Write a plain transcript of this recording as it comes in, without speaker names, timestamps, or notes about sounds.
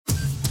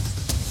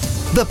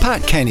The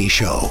Pat Kenny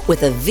Show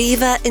with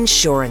Aviva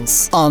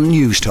Insurance on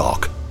News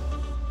Talk.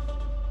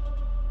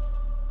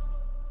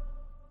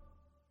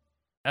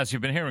 As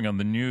you've been hearing on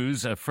the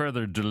news, a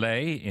further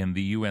delay in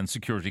the UN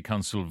Security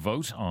Council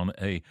vote on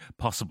a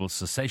possible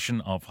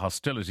cessation of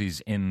hostilities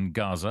in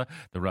Gaza.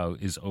 The row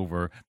is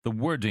over the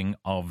wording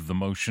of the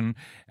motion,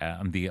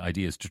 and the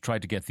idea is to try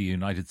to get the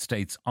United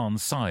States on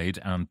side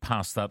and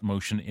pass that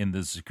motion in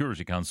the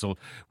Security Council,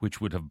 which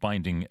would have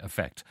binding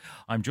effect.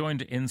 I'm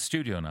joined in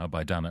studio now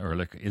by Dana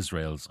Erlich,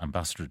 Israel's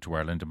ambassador to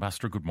Ireland.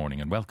 Ambassador, good morning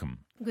and welcome.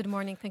 Good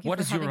morning. Thank you What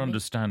for is having your me.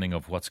 understanding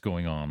of what's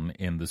going on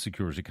in the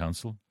Security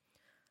Council?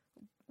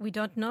 We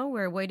don't know.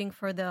 We're waiting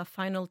for the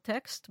final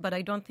text, but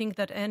I don't think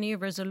that any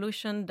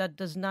resolution that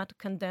does not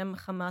condemn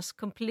Hamas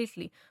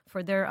completely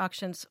for their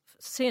actions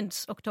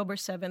since October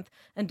 7th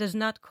and does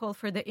not call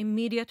for the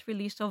immediate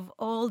release of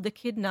all the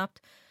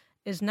kidnapped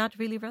is not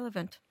really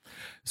relevant.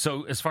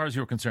 So, as far as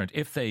you're concerned,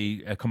 if they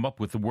come up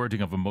with the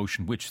wording of a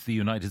motion which the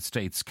United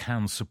States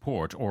can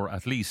support or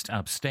at least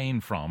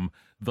abstain from,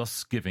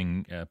 thus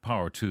giving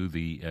power to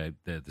the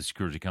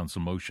Security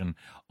Council motion,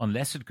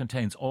 unless it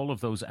contains all of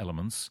those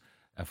elements,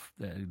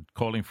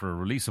 calling for a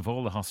release of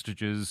all the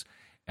hostages,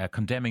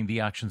 condemning the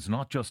actions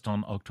not just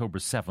on October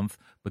 7th,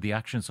 but the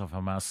actions of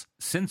Hamas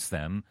since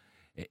then,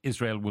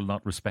 Israel will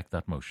not respect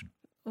that motion.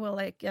 Well,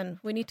 again,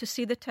 we need to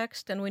see the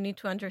text and we need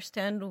to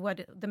understand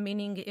what the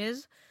meaning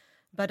is.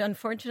 But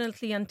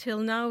unfortunately, until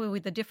now,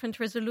 with the different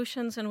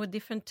resolutions and with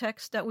different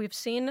texts that we've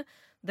seen,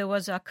 there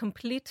was a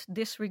complete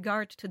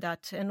disregard to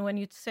that. And when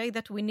you say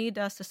that we need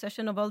a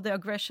cessation of all the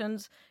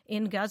aggressions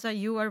in Gaza,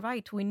 you are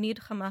right. We need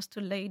Hamas to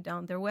lay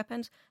down their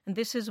weapons. And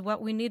this is what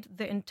we need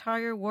the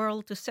entire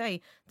world to say.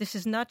 This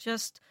is not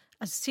just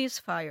a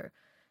ceasefire.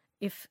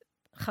 If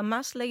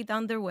Hamas lay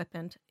down their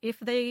weapons, if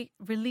they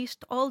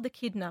released all the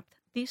kidnapped,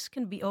 this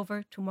can be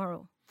over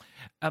tomorrow.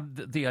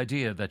 The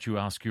idea that you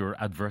ask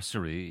your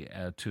adversary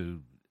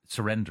to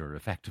surrender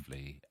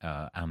effectively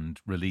and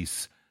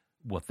release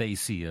what they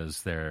see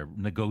as their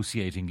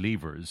negotiating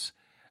levers,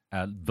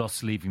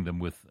 thus leaving them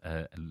with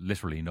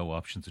literally no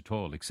options at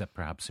all, except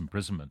perhaps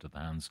imprisonment at the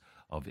hands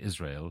of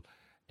Israel.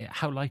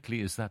 How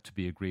likely is that to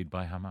be agreed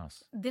by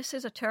Hamas? This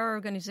is a terror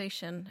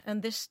organization,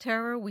 and this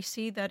terror we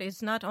see that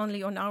is not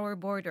only on our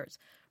borders.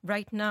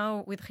 Right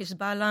now, with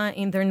Hezbollah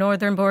in their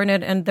northern border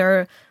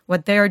and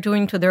what they are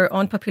doing to their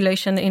own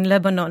population in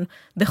Lebanon,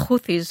 the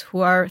Houthis who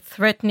are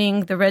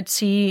threatening the Red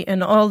Sea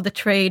and all the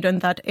trade in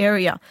that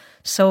area.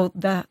 So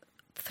the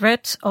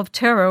threat of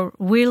terror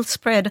will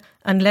spread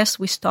unless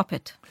we stop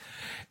it.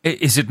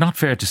 Is it not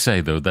fair to say,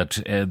 though, that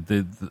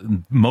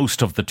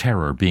most of the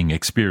terror being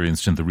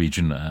experienced in the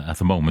region at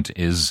the moment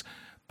is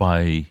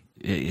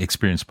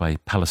experienced by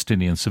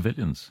Palestinian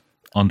civilians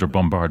under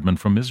bombardment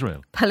from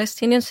Israel?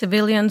 Palestinian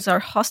civilians are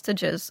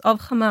hostages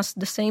of Hamas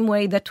the same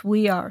way that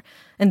we are.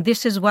 And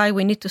this is why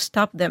we need to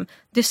stop them.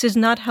 This is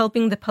not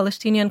helping the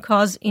Palestinian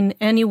cause in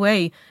any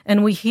way.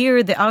 And we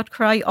hear the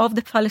outcry of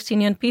the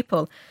Palestinian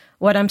people.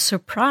 What I'm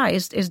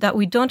surprised is that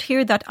we don't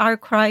hear that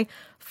outcry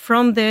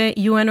from the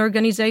UN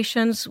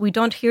organizations. We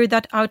don't hear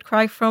that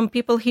outcry from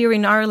people here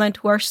in Ireland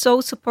who are so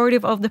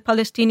supportive of the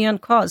Palestinian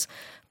cause.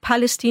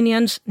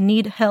 Palestinians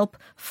need help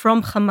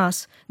from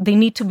Hamas. They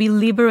need to be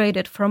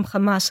liberated from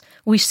Hamas.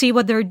 We see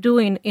what they're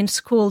doing in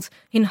schools,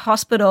 in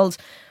hospitals.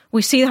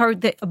 We see how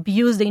they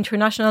abuse the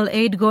international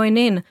aid going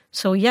in.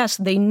 So yes,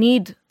 they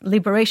need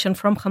liberation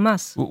from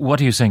Hamas. What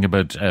are you saying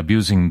about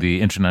abusing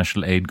the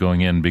international aid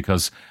going in?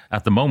 Because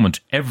at the moment,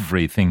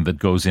 everything that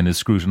goes in is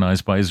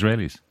scrutinized by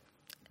Israelis.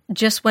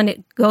 Just when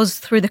it goes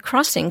through the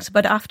crossings.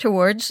 But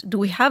afterwards, do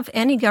we have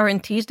any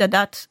guarantees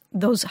that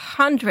those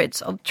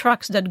hundreds of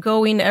trucks that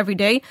go in every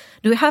day,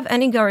 do we have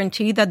any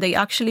guarantee that they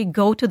actually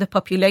go to the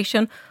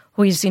population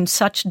who is in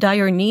such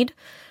dire need?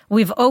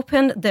 We've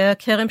opened the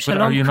Kerem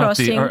Shalom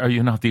crossing. Are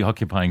you not the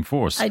occupying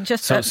force?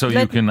 So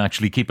you can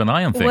actually keep an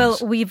eye on things. Well,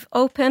 we've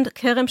opened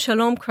Kerem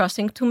Shalom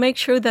crossing to make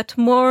sure that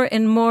more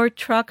and more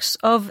trucks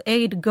of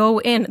aid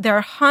go in. There are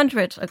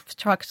hundreds of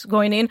trucks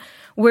going in.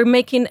 We're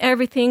making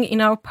everything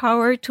in our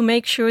power to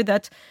make sure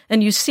that,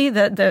 and you see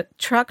the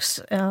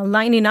trucks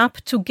lining up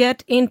to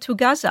get into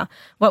Gaza.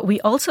 What we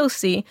also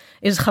see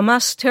is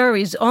Hamas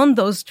terrorists on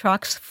those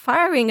trucks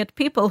firing at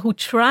people who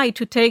try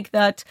to take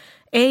that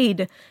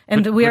aid,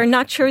 and we are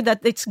not sure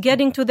that it's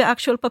getting to the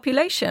actual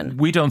population.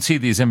 We don't see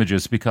these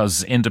images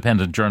because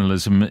independent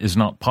journalism is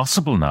not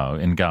possible now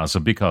in Gaza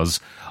because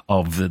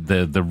of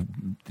the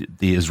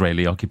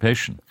Israeli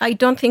occupation. I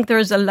don't think there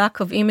is a lack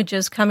of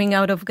images coming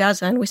out of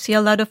Gaza, and we see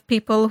a lot of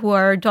people who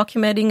are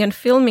documenting and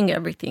filming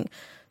everything.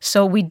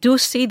 So we do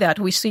see that.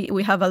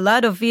 We have a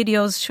lot of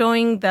videos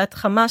showing that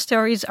Hamas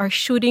terrorists are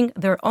shooting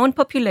their own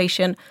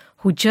population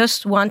who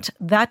just want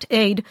that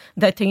aid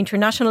that the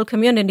international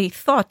community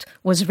thought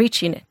was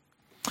reaching it.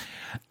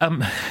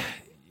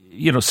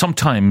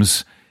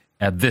 Sometimes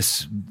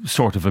this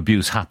sort of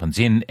abuse happens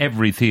in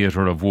every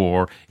theatre of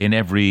war, in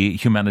every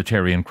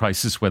humanitarian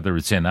crisis, whether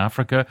it's in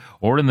Africa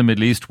or in the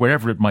Middle East,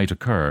 wherever it might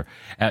occur.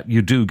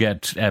 You do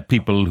get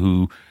people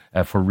who,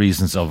 for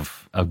reasons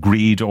of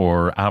greed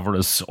or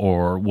avarice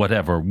or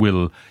whatever,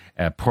 will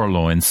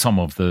purloin some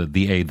of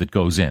the aid that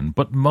goes in,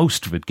 but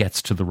most of it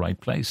gets to the right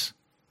place.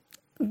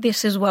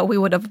 This is what we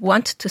would have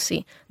wanted to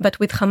see. But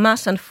with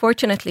Hamas,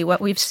 unfortunately,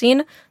 what we've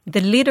seen,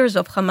 the leaders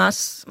of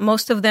Hamas,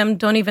 most of them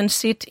don't even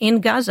sit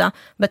in Gaza,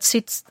 but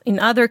sit in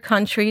other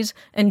countries,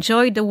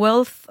 enjoy the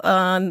wealth.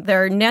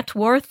 Their net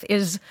worth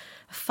is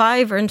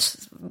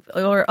 $5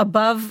 or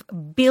above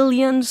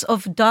billions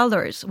of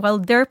dollars, while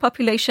their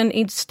population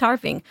is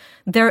starving.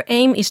 Their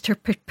aim is to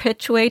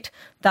perpetuate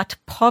that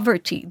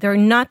poverty. They're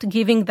not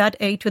giving that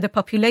aid to the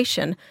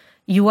population.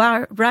 You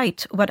are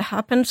right. What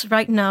happens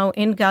right now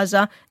in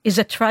Gaza is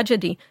a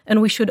tragedy,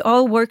 and we should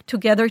all work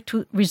together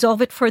to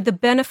resolve it for the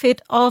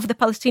benefit of the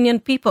Palestinian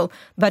people.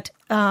 But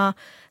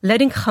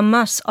letting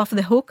Hamas off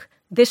the hook,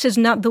 this is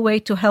not the way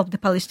to help the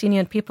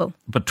Palestinian people.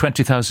 But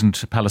 20,000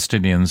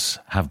 Palestinians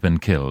have been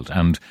killed,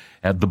 and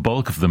the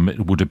bulk of them,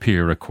 it would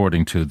appear,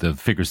 according to the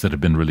figures that have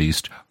been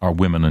released, are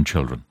women and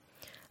children.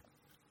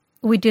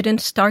 We didn't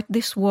start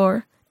this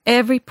war.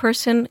 Every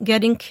person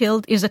getting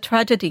killed is a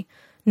tragedy.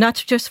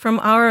 Not just from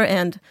our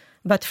end,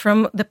 but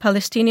from the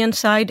Palestinian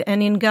side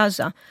and in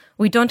Gaza.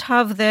 We don't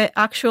have the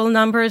actual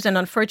numbers, and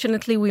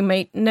unfortunately we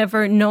may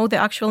never know the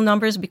actual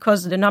numbers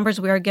because the numbers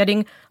we are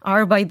getting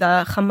are by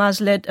the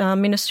Hamas-led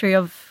Ministry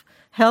of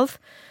Health.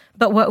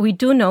 But what we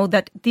do know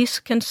that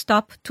this can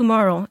stop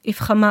tomorrow if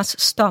Hamas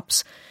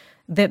stops.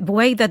 The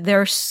way that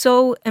they're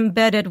so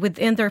embedded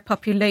within their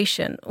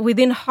population,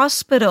 within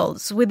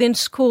hospitals, within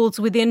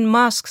schools, within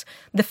mosques,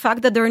 the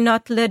fact that they're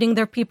not letting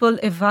their people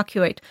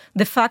evacuate,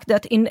 the fact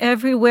that in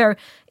everywhere,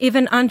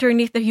 even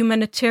underneath the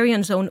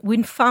humanitarian zone,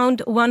 we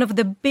found one of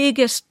the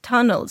biggest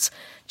tunnels.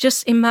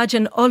 Just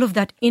imagine all of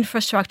that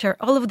infrastructure,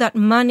 all of that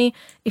money,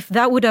 if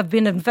that would have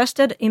been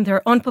invested in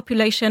their own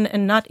population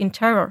and not in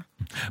terror.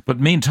 But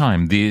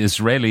meantime, the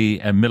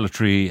Israeli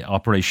military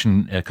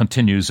operation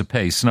continues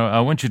apace. Now, I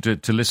want you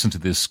to listen to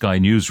this Sky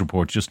News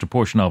report, just a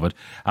portion of it.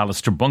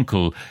 Alistair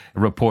Bunkle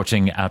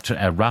reporting at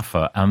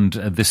Rafah, and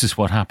this is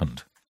what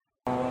happened.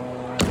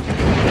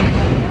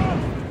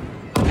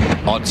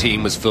 Our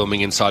team was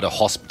filming inside a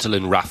hospital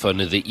in Rafah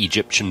near the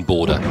Egyptian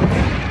border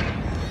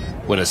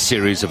when a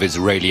series of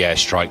Israeli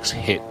airstrikes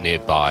hit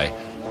nearby.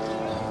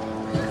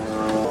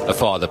 A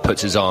father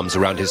puts his arms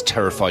around his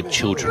terrified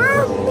children,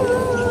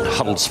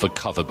 huddles for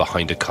cover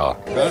behind a car.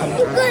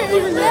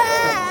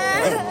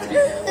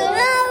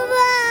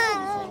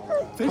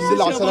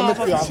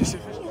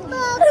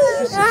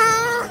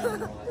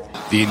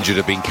 The injured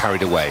are being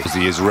carried away as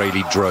the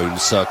Israeli drone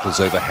circles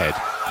overhead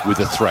with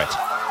the threat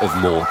of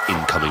more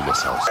incoming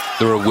missiles.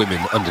 There are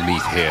women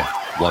underneath here,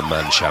 one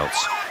man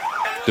shouts.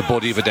 The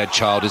body of a dead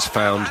child is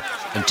found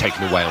and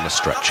taken away on a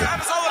stretcher.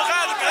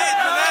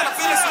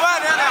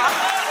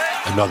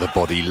 Another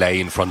body lay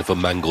in front of a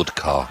mangled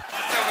car.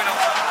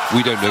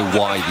 We don't know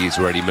why the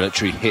Israeli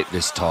military hit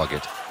this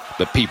target,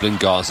 but people in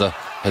Gaza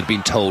had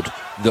been told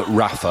that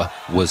Rafah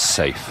was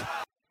safe.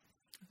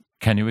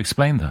 Can you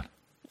explain that?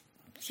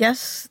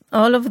 Yes,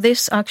 all of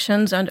these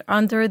actions are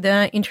under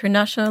the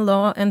international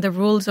law and the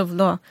rules of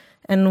law.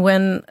 And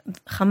when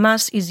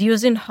Hamas is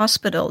using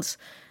hospitals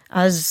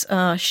as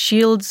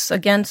shields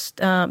against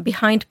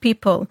behind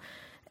people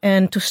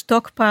and to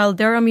stockpile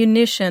their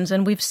ammunitions.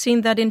 And we've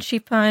seen that in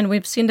Shifa, and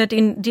we've seen that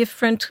in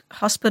different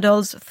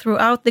hospitals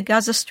throughout the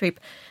Gaza Strip.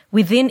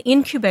 Within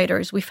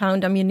incubators, we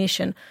found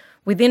ammunition.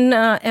 Within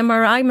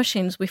MRI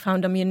machines, we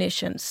found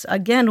ammunitions.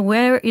 Again,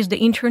 where is the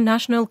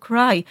international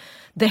cry?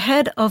 The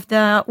head of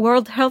the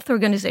World Health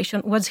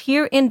Organization was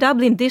here in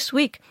Dublin this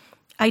week.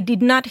 I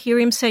did not hear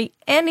him say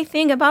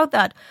anything about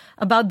that,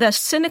 about the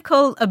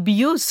cynical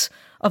abuse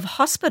of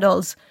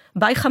hospitals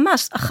by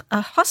Hamas.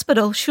 A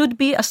hospital should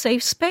be a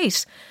safe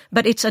space,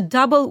 but it's a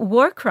double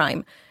war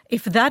crime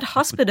if that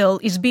hospital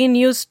is being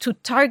used to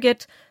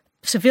target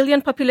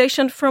civilian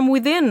population from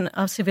within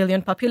a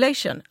civilian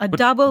population.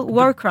 Double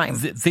war crime.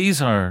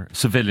 These are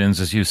civilians,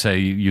 as you say.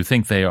 You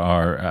think they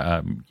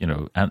are,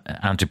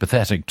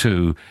 antipathetic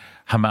to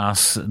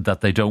Hamas, that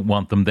they don't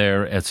want them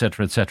there,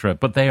 etc., etc.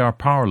 But they are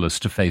powerless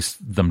to face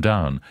them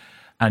down,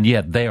 and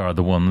yet they are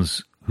the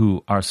ones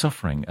who are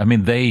suffering. I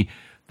mean, the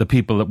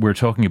people that we're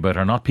talking about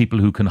are not people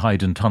who can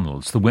hide in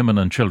tunnels. The women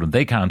and children,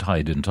 they can't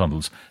hide in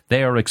tunnels.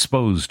 They are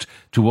exposed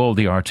to all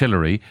the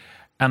artillery.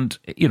 And,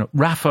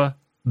 Rafah,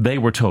 they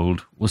were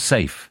told, was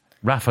safe.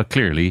 Rafah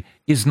clearly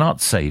is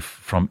not safe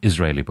from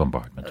Israeli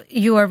bombardment.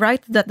 You are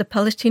right that the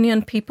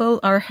Palestinian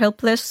people are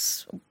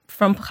helpless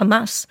from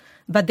Hamas,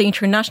 but the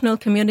international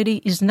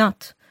community is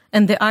not.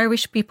 And the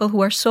Irish people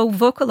who are so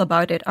vocal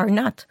about it are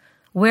not.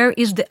 Where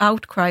is the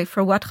outcry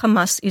for what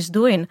Hamas is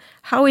doing?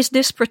 How is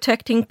this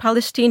protecting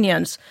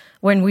Palestinians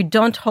when we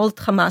don't hold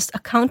Hamas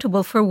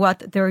accountable for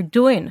what they're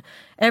doing?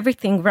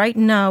 Everything right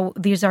now,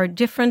 these are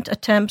different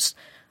attempts.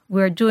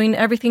 We're doing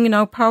everything in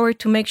our power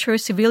to make sure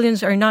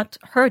civilians are not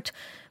hurt.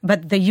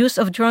 But the use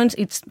of drones,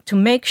 it's to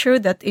make sure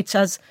that it's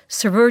as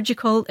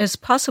surgical as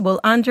possible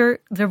under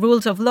the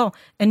rules of law.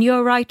 And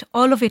you're right,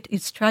 all of it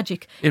is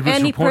tragic.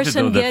 Any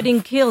person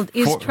getting killed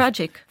is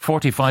tragic.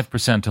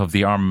 45% of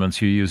the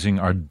armaments you're using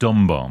are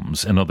dumb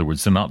bombs. In other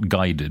words, they're not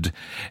guided.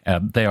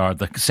 They are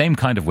the same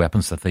kind of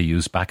weapons that they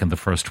used back in the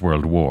First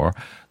World War.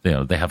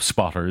 They have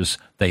spotters.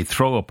 They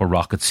throw up a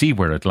rocket, see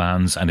where it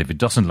lands, and if it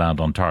doesn't land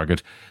on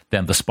target,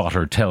 then the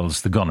spotter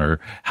tells the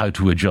gunner how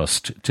to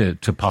adjust to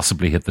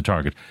possibly hit the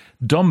target.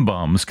 Dumb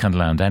bombs can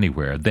land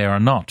anywhere. They are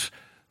not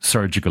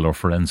surgical or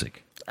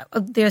forensic.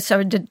 These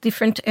are the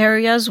different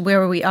areas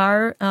where we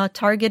are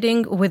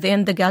targeting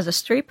within the Gaza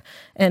Strip.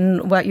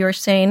 And what you're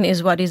saying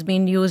is what is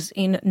being used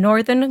in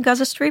northern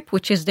Gaza Strip,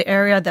 which is the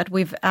area that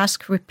we've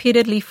asked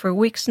repeatedly for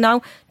weeks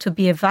now to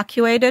be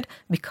evacuated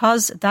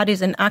because that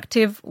is an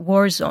active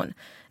war zone.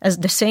 As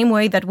the same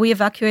way that we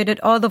evacuated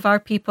all of our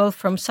people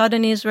from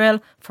southern Israel,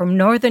 from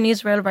northern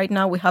Israel right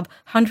now, we have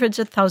hundreds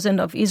of thousands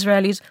of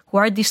Israelis who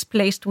are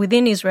displaced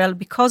within Israel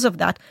because of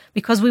that,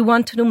 because we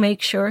want to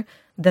make sure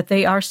that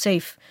they are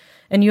safe.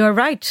 And you are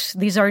right,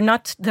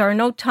 there are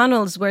no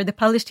tunnels where the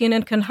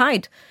Palestinian can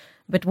hide.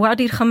 But what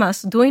is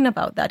Hamas doing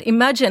about that?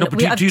 Imagine,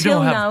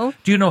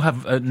 do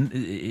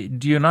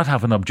you not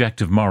have an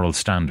objective moral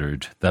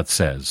standard that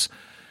says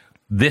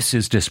this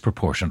is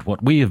disproportionate?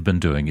 What we have been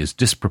doing is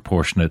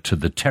disproportionate to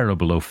the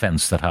terrible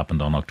offence that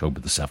happened on October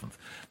the 7th.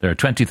 There are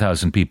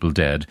 20,000 people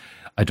dead.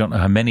 I don't know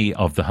how many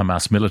of the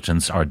Hamas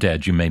militants are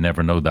dead. You may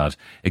never know that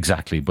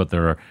exactly, but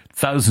there are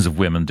thousands of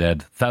women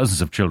dead, thousands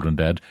of children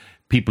dead,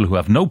 people who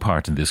have no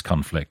part in this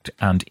conflict,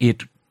 and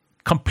it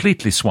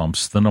completely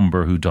swamps the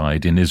number who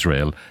died in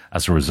Israel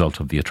as a result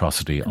of the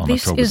atrocity on October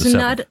the 7th. This is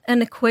not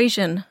an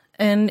equation.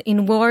 And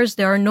in wars,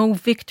 there are no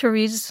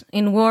victories.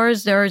 In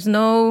wars, there is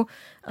no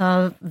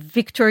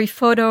victory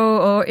photo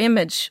or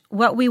image.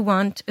 What we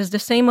want is the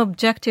same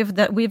objective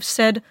that we've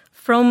said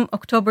from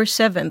October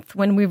 7th,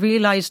 when we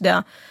realized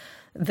the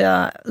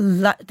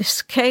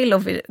scale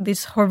of it,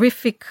 these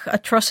horrific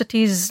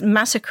atrocities,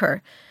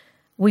 massacre.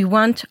 We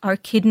want our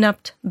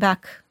kidnapped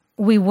back.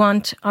 We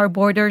want our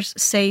borders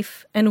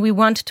safe, and we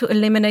want to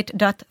eliminate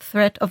that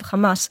threat of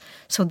Hamas.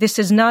 So this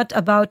is not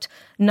about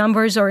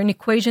numbers or an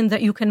equation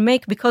that you can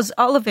make, because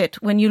all of it,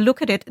 when you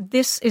look at it,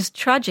 this is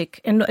tragic,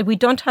 and we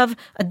don't have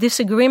a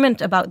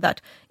disagreement about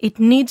that. It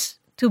needs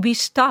to be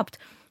stopped.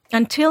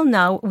 Until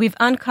now, we've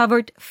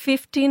uncovered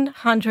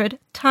 1,500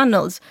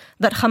 tunnels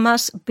that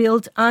Hamas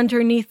built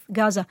underneath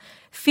Gaza.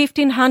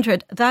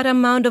 1,500, that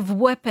amount of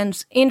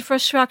weapons,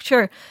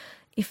 infrastructure.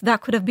 If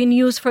that could have been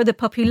used for the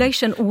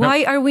population,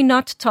 why are we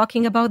not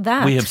talking about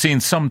that? We have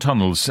seen some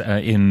tunnels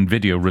in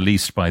video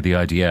released by the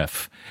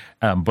IDF,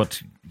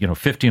 but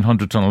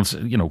 1,500 tunnels,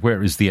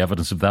 where is the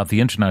evidence of that? The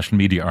international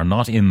media are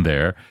not in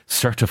there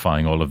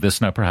certifying all of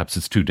this. Now, perhaps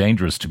it's too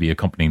dangerous to be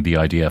accompanying the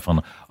IDF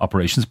on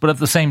operations, but at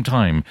the same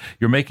time,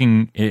 you're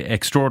making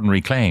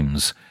extraordinary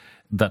claims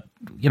that,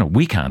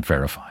 we can't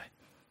verify.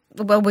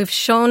 Well, we've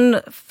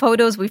shown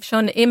photos, we've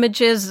shown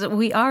images.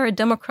 We are a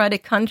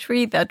democratic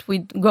country that we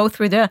go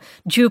through the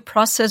due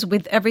process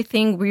with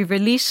everything we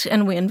release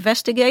and we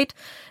investigate.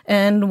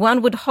 And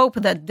one would hope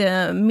that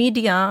the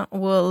media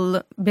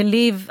will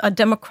believe a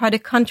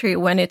democratic country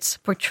when it's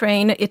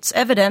portraying its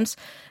evidence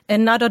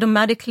and not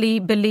automatically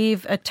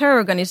believe a terror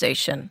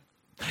organization.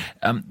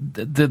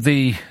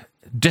 The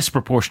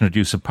disproportionate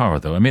use of power,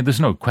 though, there's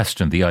no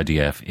question the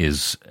IDF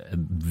is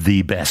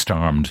the best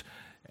armed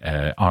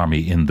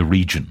army in the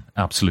region,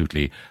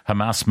 absolutely.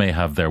 Hamas may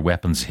have their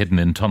weapons hidden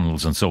in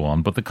tunnels and so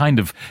on, but the kind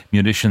of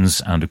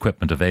munitions and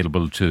equipment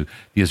available to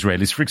the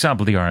Israelis, for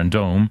example, the Iron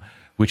Dome,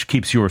 which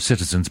keeps your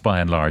citizens by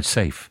and large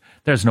safe.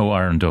 There's no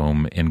Iron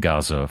Dome in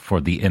Gaza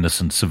for the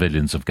innocent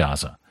civilians of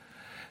Gaza.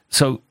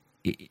 So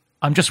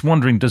I'm just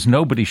wondering, does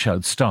nobody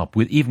shout stop,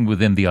 even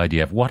within the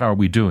IDF? What are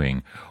we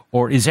doing?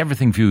 Or is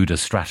everything viewed as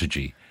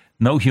strategy?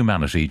 No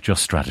humanity,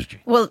 just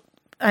strategy. Well,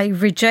 I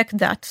reject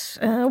that.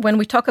 When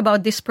we talk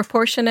about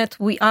disproportionate,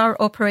 we are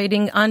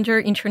operating under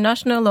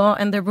international law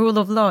and the rule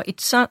of law.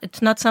 It's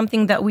not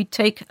something that we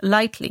take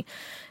lightly.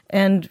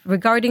 And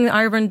regarding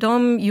Iron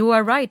Dome, you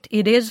are right.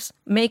 It is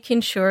making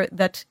sure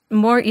that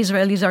more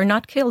Israelis are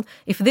not killed.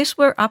 If this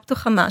were up to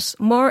Hamas,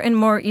 more and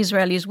more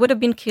Israelis would have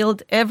been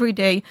killed every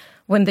day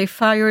when they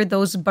fire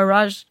those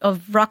barrage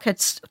of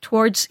rockets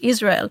towards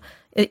Israel.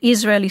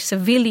 Israeli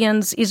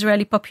civilians,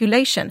 Israeli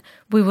population.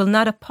 We will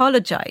not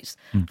apologize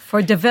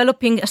for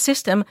developing a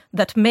system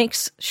that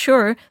makes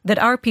sure that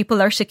our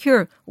people are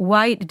secure.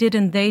 Why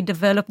didn't they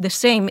develop the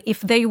same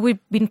if they would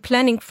have been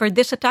planning for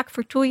this attack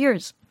for 2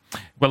 years?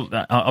 Well,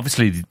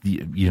 obviously,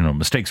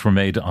 mistakes were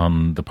made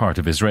on the part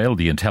of Israel.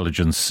 The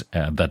intelligence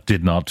that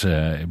did not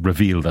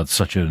reveal that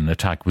such an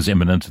attack was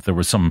imminent. There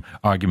was some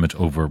argument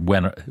over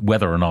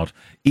whether or not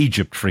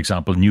Egypt, for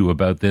example, knew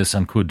about this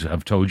and could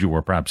have told you,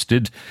 or perhaps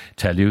did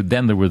tell you.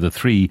 Then there were the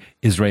 3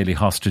 Israeli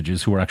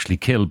hostages who were actually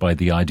killed by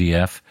the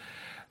IDF.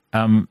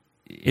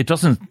 It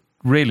doesn't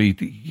really,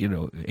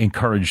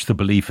 encourage the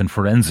belief in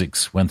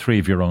forensics when 3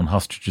 of your own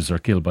hostages are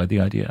killed by the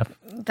IDF.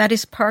 That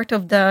is part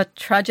of the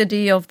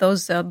tragedy of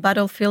those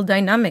battlefield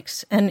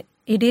dynamics. And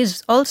it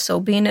is also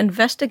being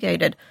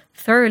investigated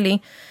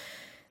thoroughly.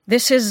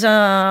 This is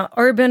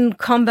urban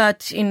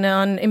combat in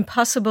an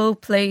impossible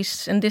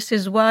place, and this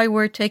is why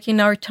we're taking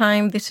our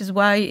time. This is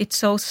why it's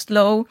so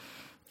slow.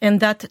 And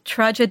that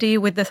tragedy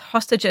with the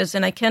hostages,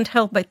 and I can't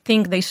help but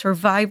think they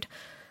survived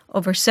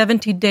over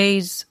 70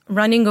 days,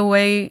 running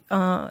away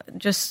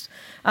just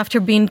after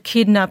being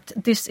kidnapped.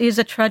 This is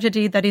a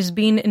tragedy that is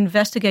being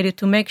investigated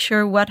to make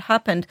sure what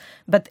happened.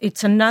 But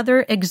it's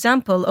another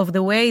example of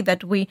the way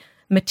that we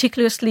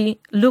meticulously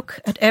look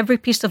at every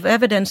piece of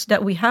evidence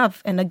that we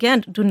have. And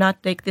again, do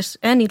not take this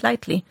any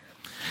lightly.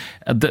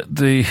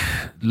 The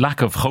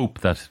lack of hope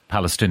that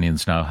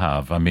Palestinians now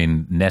have. I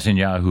mean,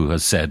 Netanyahu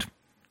has said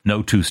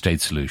no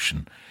two-state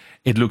solution.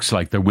 It looks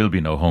like there will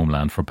be no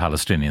homeland for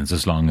Palestinians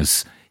as long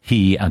as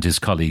he and his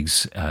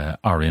colleagues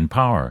are in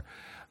power.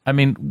 I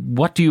mean,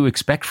 what do you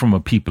expect from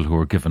a people who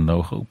are given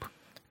no hope?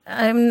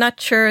 I'm not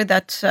sure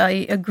that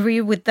I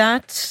agree with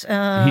that.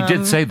 He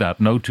did say that,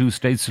 no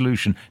two-state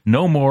solution,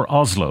 no more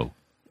Oslo.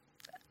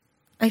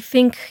 I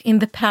think in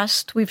the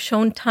past we've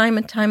shown time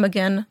and time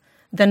again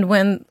that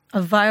when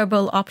a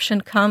viable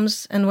option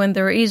comes and when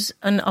there is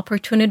an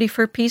opportunity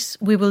for peace,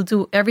 we will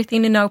do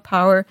everything in our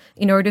power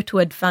in order to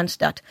advance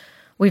that.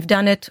 We've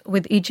done it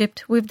with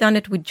Egypt, we've done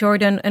it with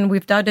Jordan, and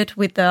we've done it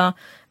with the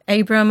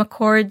Abraham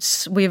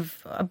Accords.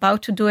 We've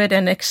about to do it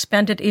and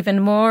expand it even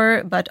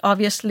more. But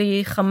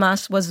obviously,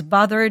 Hamas was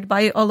bothered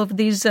by all of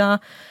these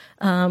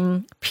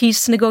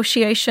peace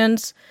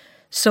negotiations.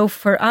 So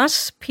for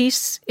us,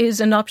 peace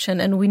is an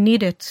option and we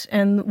need it.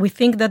 And we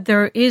think that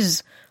there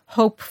is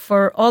hope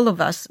for all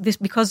of us, this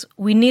because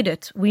we need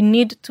it. We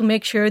need to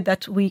make sure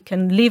that we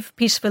can live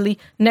peacefully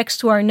next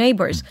to our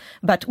neighbors.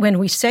 But when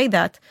we say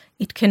that,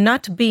 it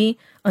cannot be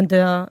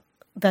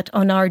that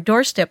on our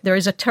doorstep there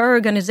is a terror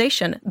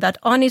organization that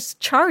on its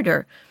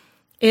charter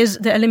is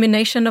the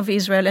elimination of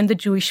Israel and the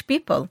Jewish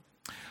people.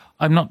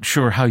 I'm not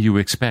sure how you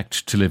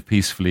expect to live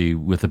peacefully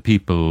with the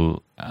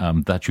people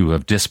that you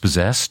have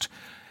dispossessed,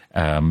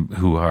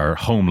 who are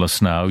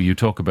homeless now. You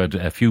talk about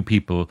a few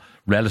people,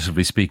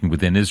 relatively speaking,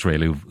 within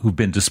Israel who've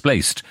been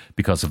displaced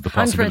because of the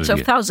possibility.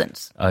 Hundreds of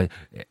thousands.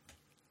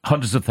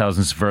 Hundreds of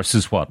thousands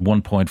versus what?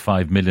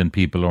 1.5 million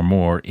people or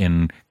more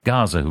in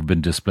Gaza who've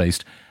been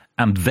displaced.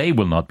 And they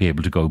will not be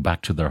able to go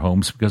back to their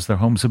homes because their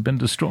homes have been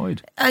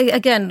destroyed.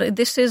 Again,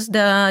 this is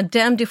the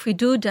damned if we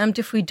do, damned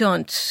if we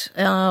don't.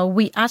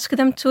 We ask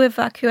them to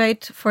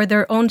evacuate for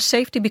their own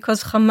safety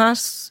because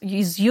Hamas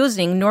is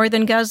using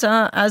northern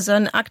Gaza as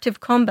an active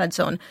combat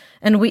zone.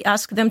 And we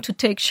ask them to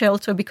take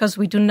shelter because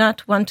we do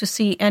not want to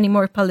see any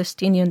more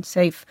Palestinians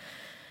safe.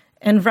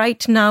 And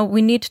right now,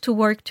 we need to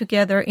work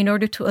together in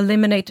order to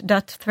eliminate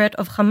that threat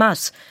of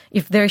Hamas.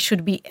 If there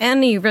should be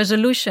any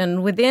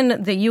resolution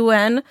within the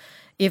UN,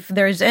 if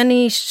there's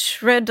any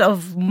shred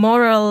of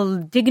moral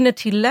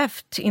dignity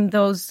left in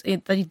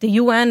the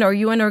UN or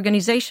UN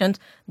organizations,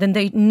 then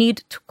they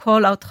need to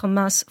call out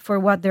Hamas for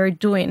what they're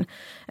doing.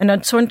 And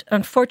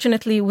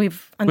unfortunately,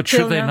 But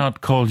should they not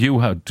call you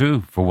out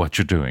too for what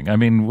you're doing? I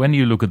mean, when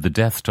you look at the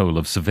death toll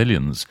of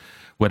civilians,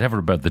 whatever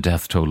about the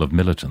death toll of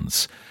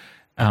militants,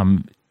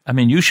 I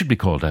mean, you should be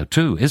called out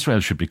too. Israel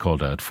should be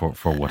called out for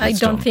what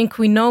it's done. I don't think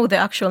we know the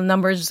actual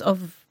numbers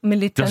of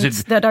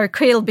militants that are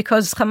killed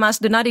because Hamas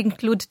do not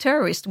include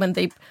terrorists when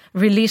they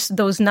release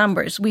those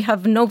numbers. We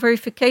have no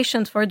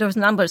verifications for those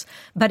numbers,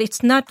 but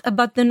it's not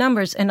about the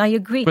numbers, and I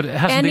agree. But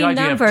hasn't the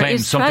IDF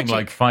claimed something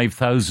like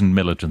 5,000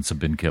 militants have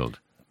been killed?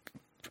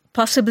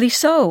 Possibly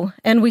so.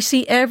 And we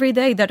see every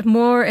day that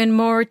more and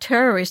more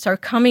terrorists are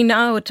coming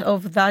out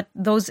of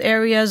those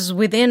areas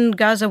within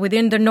Gaza,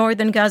 within the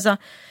northern Gaza,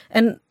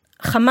 and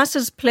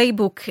Hamas's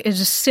playbook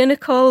is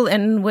cynical,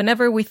 and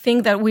whenever we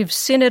think that we've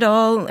seen it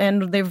all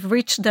and they've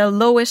reached the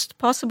lowest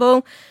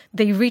possible,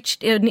 they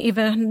reached an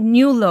even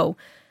new low.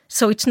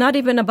 So it's not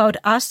even about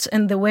us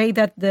and the way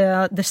that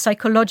the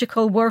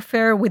psychological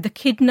warfare with the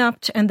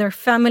kidnapped and their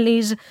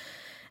families,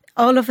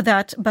 all of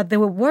that, but the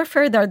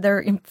warfare that they're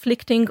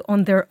inflicting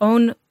on their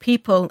own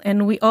people,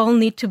 and we all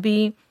need to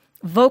be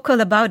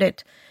vocal about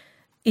it.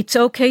 It's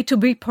okay to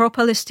be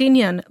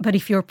pro-Palestinian, but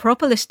if you're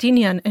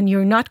pro-Palestinian and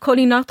you're not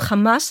calling out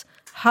Hamas,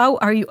 how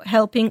are you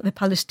helping the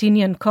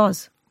Palestinian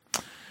cause?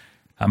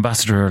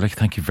 Ambassador Erlich,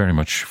 thank you very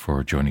much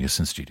for joining us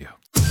in studio.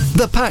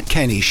 The Pat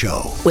Kenny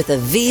Show. With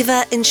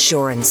Aviva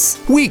Insurance.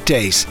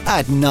 Weekdays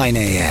at 9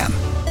 a.m.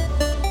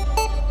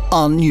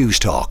 on News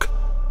Talk.